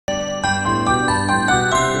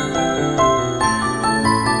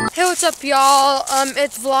up, y'all?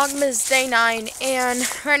 It's Vlogmas Day 9,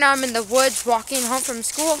 and right now I'm in the woods walking home from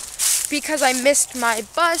school because I missed my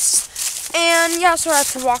bus. And yeah, so I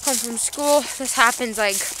have to walk home from school. This happens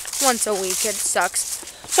like once a week. It sucks.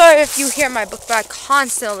 Sorry if you hear my book bag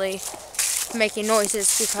constantly making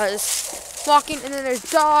noises because walking, and then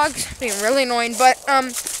there's dogs being really annoying. But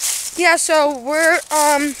yeah, so we're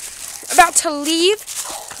about to leave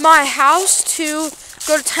my house to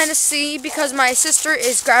go to Tennessee because my sister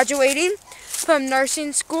is graduating from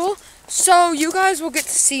nursing school. So you guys will get to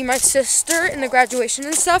see my sister in the graduation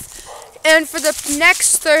and stuff. And for the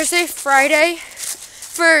next Thursday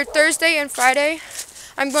and Friday,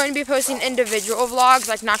 I'm going to be posting individual vlogs,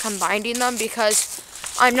 like not combining them because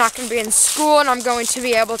I'm not going to be in school and I'm going to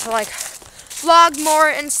be able to like vlog more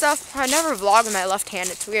and stuff. I never vlog with my left hand.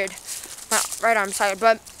 It's weird. My right arm's tired,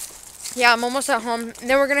 but yeah, I'm almost at home. And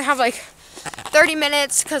then we're going to have like 30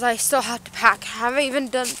 minutes because I still have to pack. I haven't even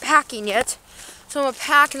done packing yet. So I'm going to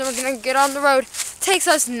pack and then we're going to get on the road. It takes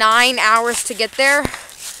us 9 hours to get there.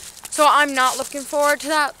 So I'm not looking forward to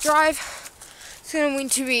that drive. It's going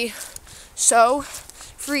to be so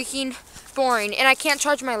freaking boring. And I can't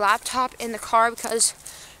charge my laptop in the car because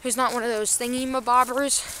there's not one of those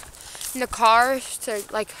thingy-mabobbers in the car to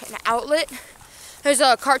like an outlet. There's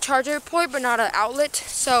a car charger port but not an outlet.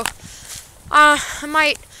 So I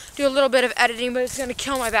might do a little bit of editing, but it's going to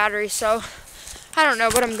kill my battery, so I don't know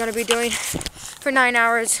what I'm going to be doing for 9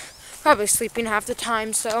 hours. Probably sleeping half the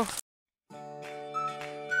time, so.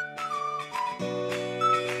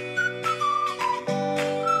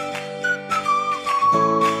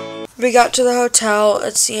 We got to the hotel.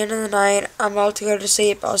 It's the end of the night. I'm about to go to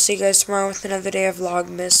sleep. I'll see you guys tomorrow with another day of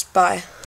Vlogmas. Bye.